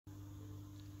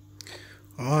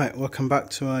Alright, welcome back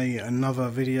to another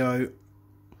video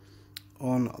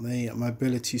on the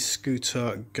mobility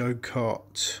scooter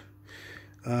go-kart.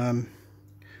 In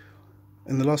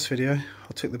the last video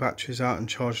I took the batteries out and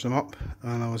charged them up,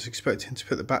 and I was expecting to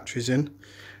put the batteries in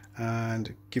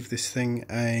and give this thing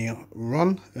a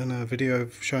run and a video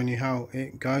of showing you how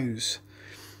it goes.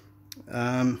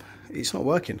 It's not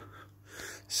working,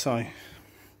 so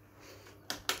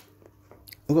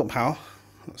I've got power.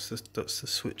 That's the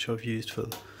switch I've used for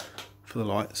the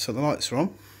lights. So the lights are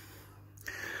on,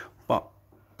 but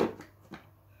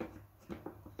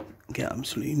get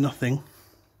absolutely nothing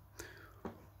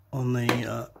on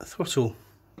the throttle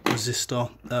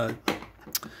resistor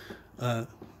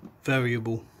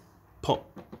variable pot.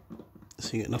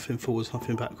 So you get nothing forwards,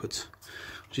 nothing backwards,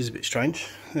 which is a bit strange.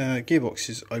 Gearbox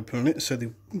is open on it, so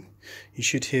you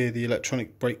should hear the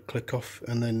electronic brake click off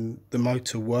and then the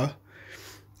motor whir.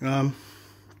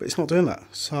 But it's not doing that,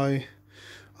 so I'm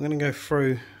going to go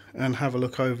through and have a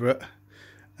look over it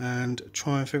and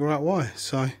try and figure out why.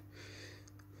 So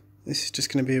this is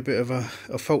just going to be a bit of a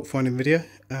fault finding video,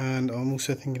 and I'm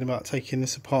also thinking about taking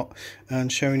this apart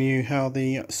and showing you how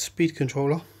the speed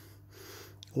controller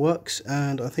works,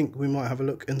 and I think we might have a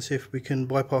look and see if we can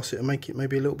bypass it and make it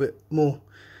maybe a little bit more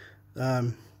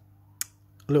a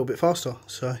little bit faster.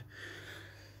 So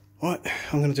right,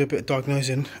 I'm going to do a bit of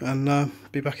diagnosing and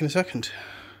be back in a second.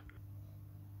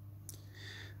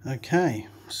 Okay,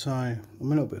 so I'm a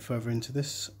little bit further into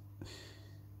this.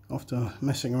 After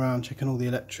messing around, checking all the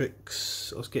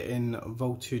electrics, I was getting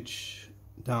voltage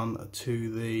down to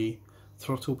the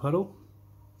throttle pedal.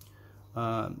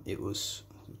 It was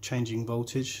changing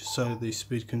voltage, so the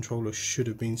speed controller should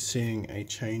have been seeing a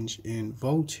change in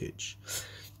voltage.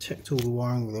 Checked all the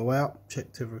wiring all the way up,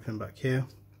 checked everything back here,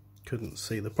 couldn't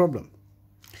see the problem.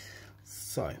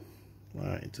 So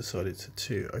I decided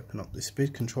to open up the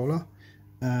speed controller,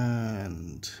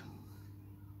 and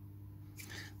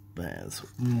there's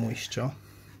moisture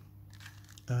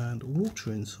and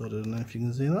water inside. I don't know if you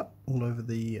can see that all over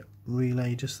the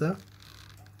relay just there.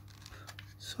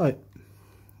 So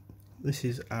this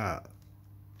is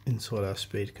inside our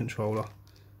speed controller.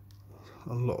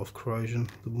 A lot of corrosion.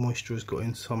 The moisture has got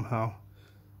in somehow,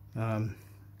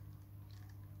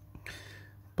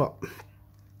 but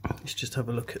let's just have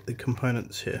a look at the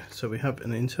components here. So we have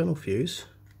an internal fuse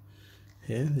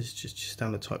here. This is just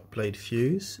standard type blade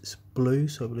fuse. It's blue,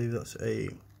 so I believe that's a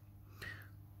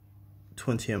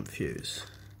 20 amp fuse.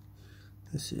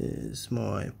 This is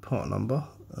my part number.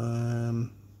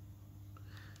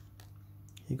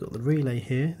 You've got the relay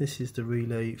here. This is the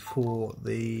relay for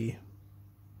the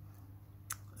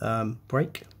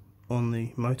brake on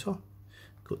the motor.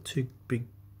 Got two big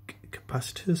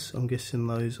capacitors. I'm guessing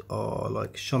those are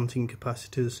like shunting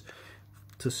capacitors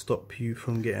to stop you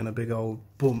from getting a big old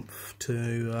bump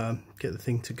to get the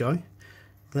thing to go.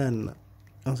 Then,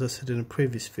 as I said in a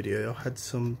previous video, I had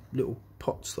some little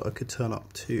pots that I could turn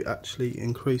up to actually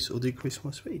increase or decrease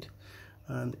my speed.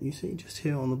 And you see just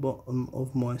here on the bottom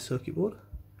of my circuit board,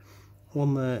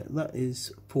 one there, that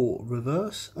is for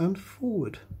reverse and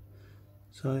forward.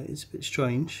 So it's a bit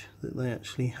strange that they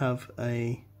actually have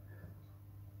a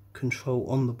control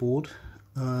on the board.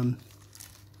 Turn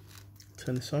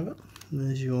this over.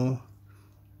 There's your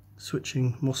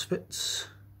switching MOSFETs,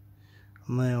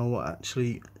 and they are what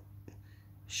actually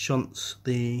shunts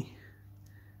the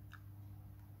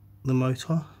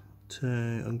motor to,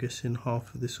 I'm guessing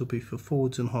half of this will be for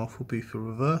forwards and half will be for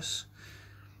reverse.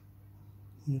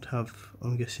 You'd have,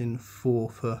 I'm guessing, 4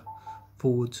 for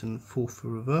forwards and 4 for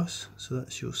reverse. So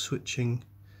that's your switching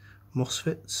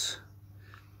MOSFETs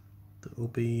that will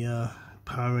be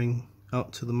powering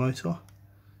out to the motor.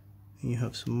 And you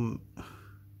have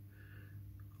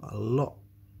a lot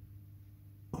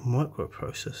of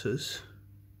microprocessors.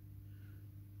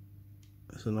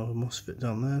 There's another MOSFET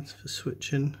down there for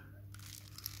switching.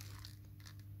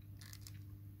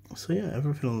 So yeah,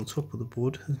 everything on the top of the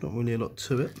board. There's not really a lot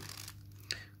to it.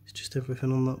 It's just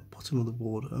everything on the bottom of the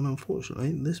board, and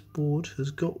unfortunately this board has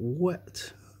got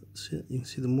wet. You can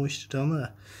see the moisture down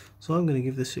there. So I'm going to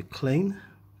give this a clean.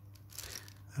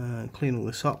 Clean all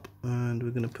this up, and we're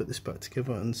going to put this back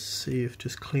together and see if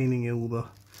just cleaning all the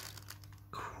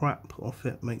crap off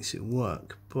it makes it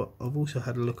work. But I've also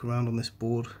had a look around on this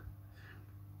board,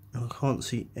 and I can't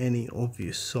see any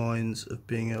obvious signs of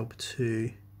being able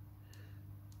to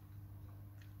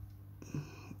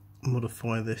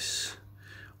modify this.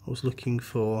 I was looking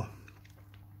for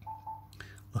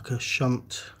like a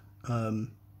shunt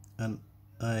and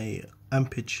a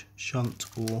ampage shunt,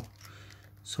 or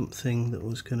something that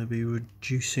was going to be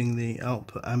reducing the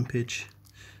output ampage,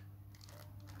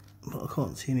 but I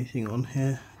can't see anything on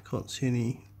here. can't see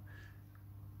any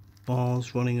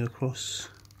bars running across.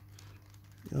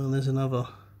 Oh, there's another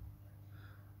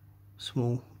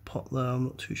small pot there, I'm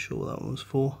not too sure what that one's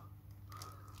for.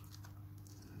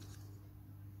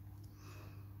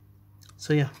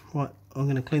 So yeah, right, I'm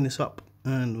going to clean this up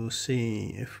and we'll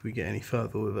see if we get any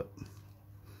further with it.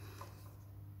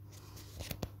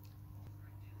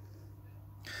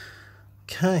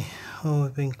 Okay, well,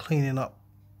 we've been cleaning up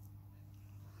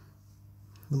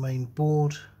the main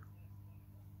board.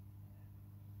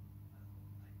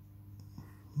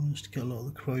 Managed to get a lot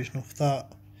of the corrosion off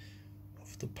that,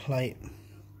 off the plate.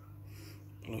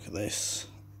 Look at this.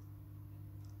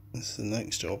 This is the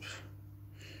next job.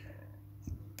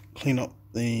 Clean up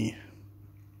the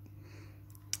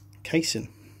casing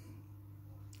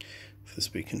for the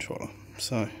speed controller.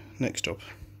 So, next job,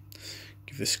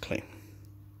 give this a clean.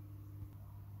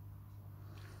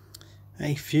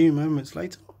 A few moments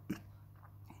later,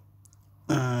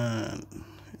 and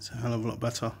it's a hell of a lot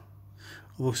better.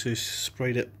 I've also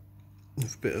sprayed it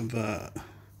with a bit of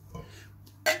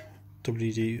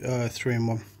WD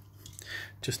 3-in-1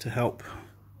 just to help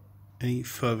any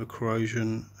further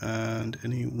corrosion and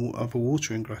any other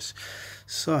water ingress.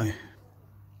 So I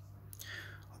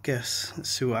guess let's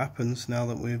see what happens now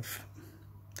that we've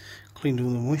cleaned all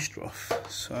the moisture off.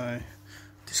 So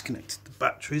disconnected the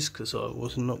batteries because I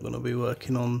was not going to be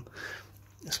working on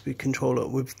the speed controller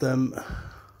with them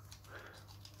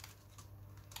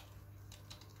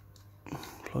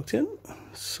plugged in.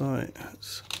 So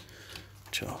let's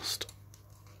just,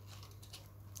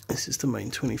 this is the main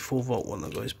 24-volt one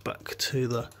that goes back to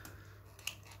the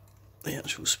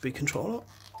actual speed controller.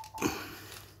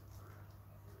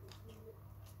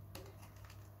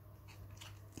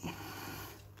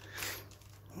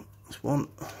 That's one,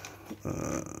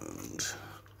 and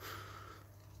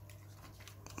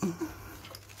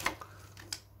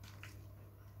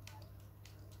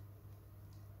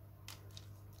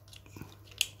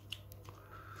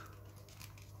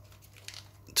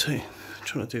two.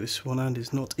 Trying to do this one hand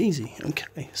is not easy.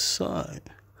 Okay, so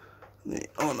the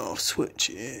on-off switch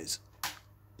is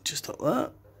just like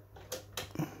that.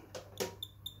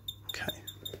 Okay,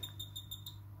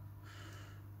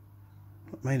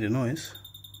 that made a noise.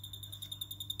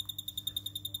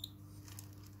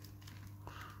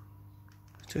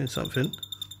 It's doing something.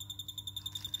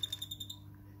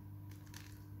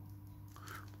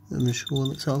 I'm not sure where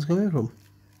that sound's coming from.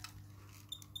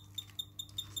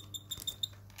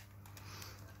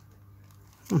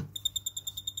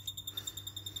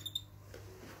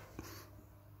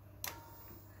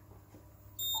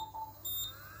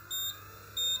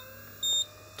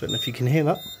 Don't know if you can hear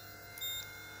that.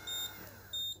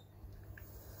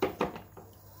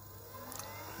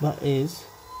 That is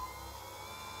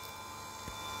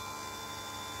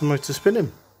the motor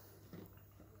spinning.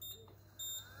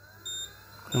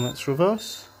 And that's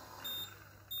reverse.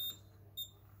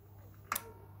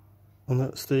 And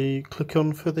that's the click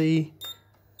on for the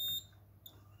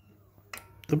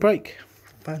brake.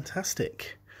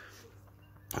 Fantastic.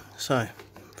 So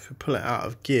if we pull it out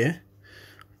of gear,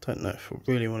 don't know if I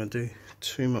really want to do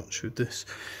too much with this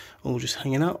all just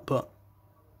hanging out, but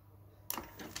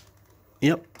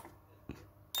yep.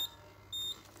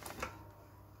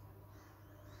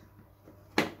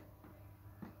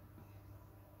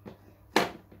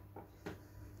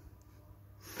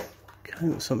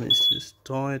 Okay, something's just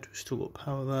died. We've still got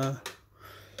power there.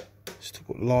 Still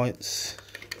got lights.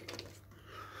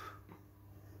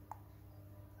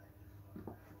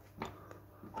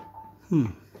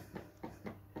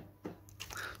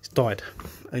 It's died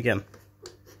again.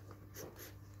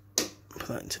 Put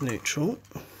that into neutral.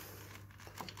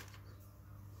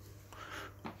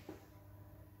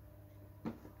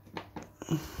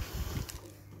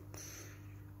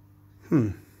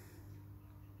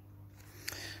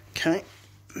 Okay.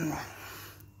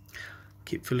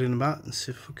 Keep filling about and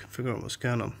see if we can figure out what's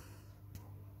going on.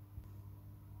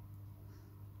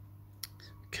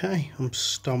 Okay, I'm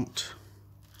stumped.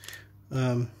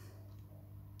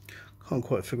 Can't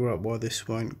quite figure out why this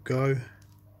won't go.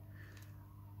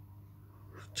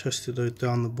 Tested it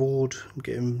down the board. I'm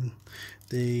getting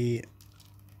the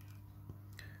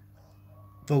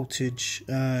voltage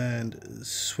and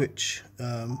switch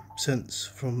sense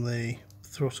from the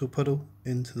throttle pedal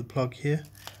into the plug here.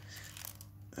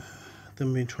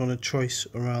 Then we're trying to trace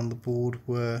around the board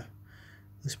where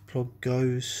this plug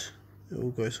goes. It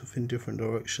all goes off in different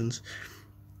directions.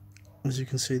 As you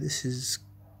can see, this is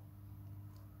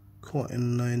quite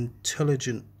an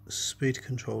intelligent speed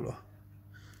controller.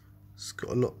 It's got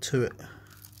a lot to it.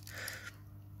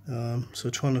 So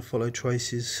trying to follow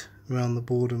traces around the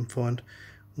board and find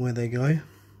where they go.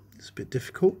 it's a bit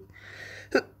difficult.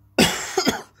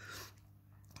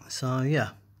 So yeah,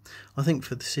 I think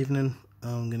for this evening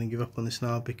I'm going to give up on this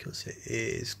now because it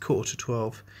is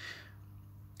 11:45.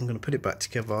 I'm going to put it back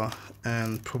together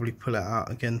and probably pull it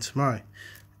out again tomorrow.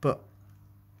 But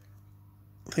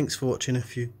thanks for watching.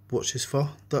 If you watched this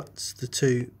far, that's the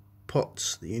two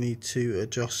pots that you need to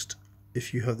adjust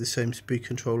if you have the same speed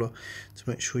controller to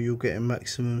make sure you're getting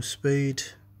maximum speed.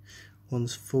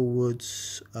 One's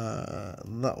forwards,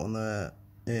 that one there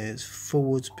is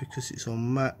forwards because it's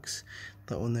on max,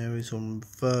 that one there is on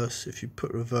reverse. If you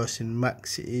put reverse in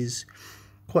max, it is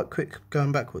quite quick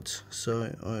going backwards,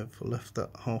 so I've left that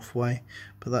halfway,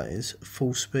 but that is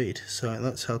full speed. So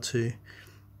that's how to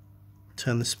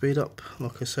turn the speed up.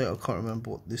 Like I say, I can't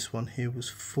remember what this one here was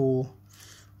for.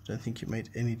 I don't think it made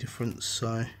any difference,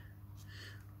 so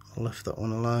I left that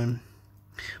one alone.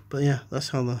 But yeah, that's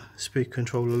how the speed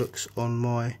controller looks on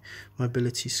my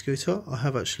mobility scooter. I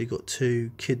have actually got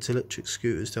two kids electric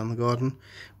scooters down the garden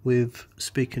with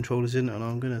speed controllers in, and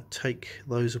I'm going to take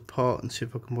those apart and see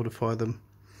if I can modify them,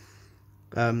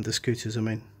 the scooters I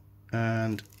mean,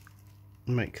 and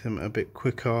make them a bit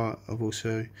quicker. I've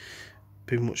also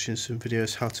been watching some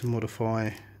videos how to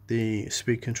modify the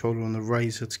speed controller on the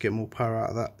Razor to get more power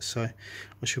out of that, so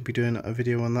I should be doing a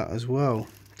video on that as well.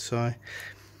 So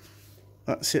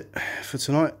that's it for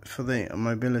tonight for the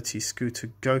mobility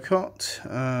scooter go-kart.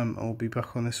 I'll be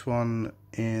back on this one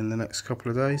in the next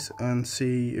couple of days and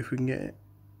see if we can get it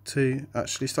to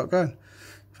actually start going.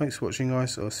 Thanks for watching,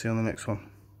 guys. I'll see you on the next one.